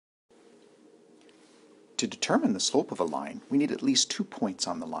To determine the slope of a line, we need at least 2 points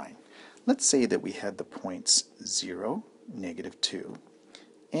on the line. Let's say that we had the points 0, -2,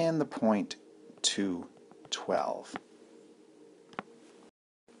 and the point 2, 12.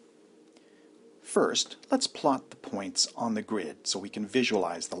 First, let's plot the points on the grid so we can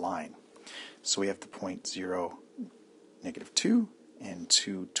visualize the line. So we have the point 0, -2, and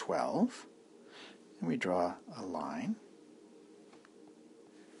 2, 12. And we draw a line.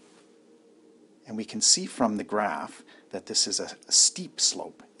 And we can see from the graph that this is a steep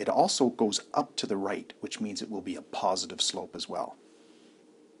slope. It also goes up to the right, which means it will be a positive slope as well.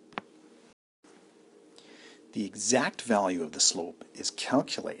 The exact value of the slope is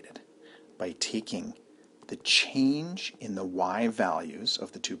calculated by taking the change in the y values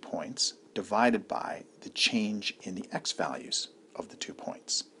of the 2 points divided by the change in the x values of the 2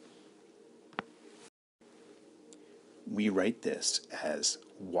 points. We write this as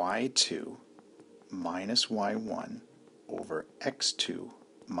y2 minus y1 over x2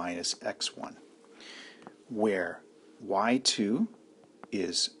 minus x1, where y2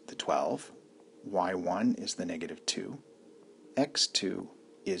 is the 12, y1 is the -2, x2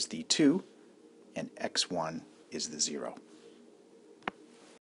 is the 2, and x1 is the 0.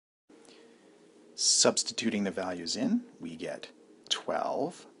 Substituting the values in, we get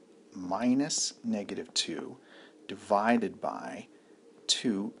 12 minus -2 divided by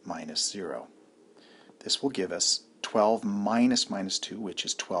 2 minus 0. This will give us 12 minus -2, which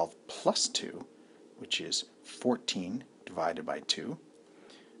is 12 plus 2, which is 14 divided by 2,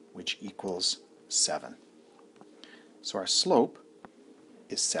 which equals 7. So our slope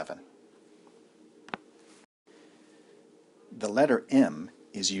is 7. The letter M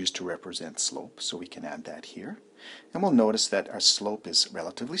is used to represent slope, so we can add that here. And we'll notice that our slope is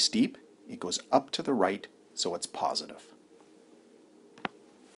relatively steep. It goes up to the right, so it's positive.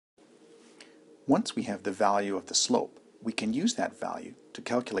 Once we have the value of the slope, we can use that value to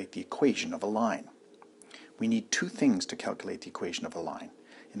calculate the equation of a line. We need 2 things to calculate the equation of a line.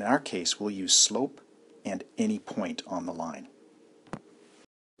 In our case, we'll use slope and any point on the line.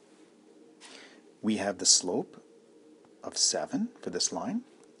 We have the slope of 7 for this line,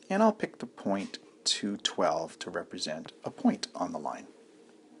 and I'll pick the point 212 to represent a point on the line.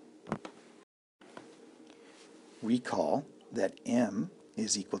 Recall that M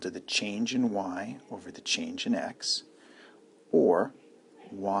is equal to the change in y over the change in x, or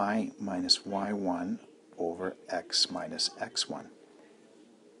y minus y1 over x minus x1.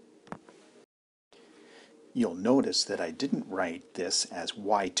 You'll notice that I didn't write this as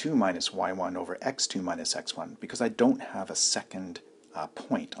y2 minus y1 over x2 minus x1 because I don't have a second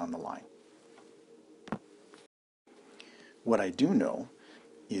point on the line. What I do know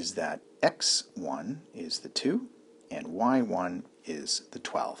is that x1 is the 2 and y1 is the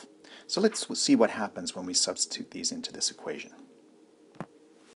 12. So let's see what happens when we substitute these into this equation.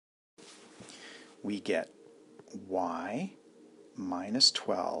 We get y minus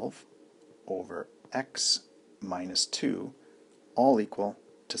 12 over x minus 2 all equal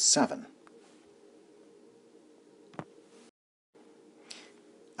to 7.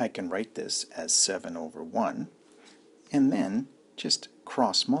 I can write this as 7 over 1 and then just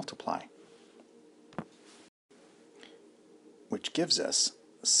cross multiply, which gives us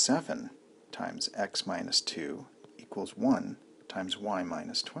 7 times x minus 2 equals 1 times y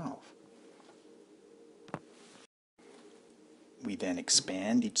minus 12. We then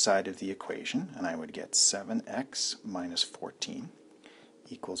expand each side of the equation, and I would get 7x minus 14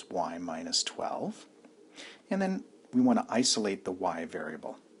 equals y minus 12. And then we want to isolate the y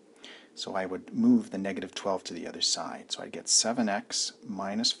variable. So I would move the -12 to the other side. So I get 7x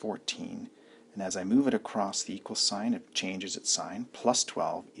minus 14, and as I move it across the equal sign, it changes its sign. Plus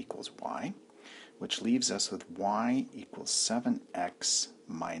 12 equals y, which leaves us with y equals 7x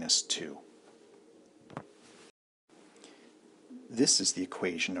minus 2. This is the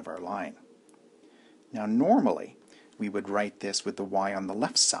equation of our line. Now normally we would write this with the y on the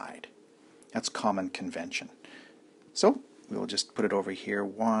left side. That's common convention. So we'll just put it over here.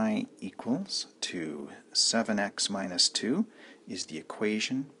 Y equals to 7x minus 2 is the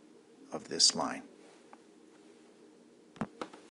equation of this line.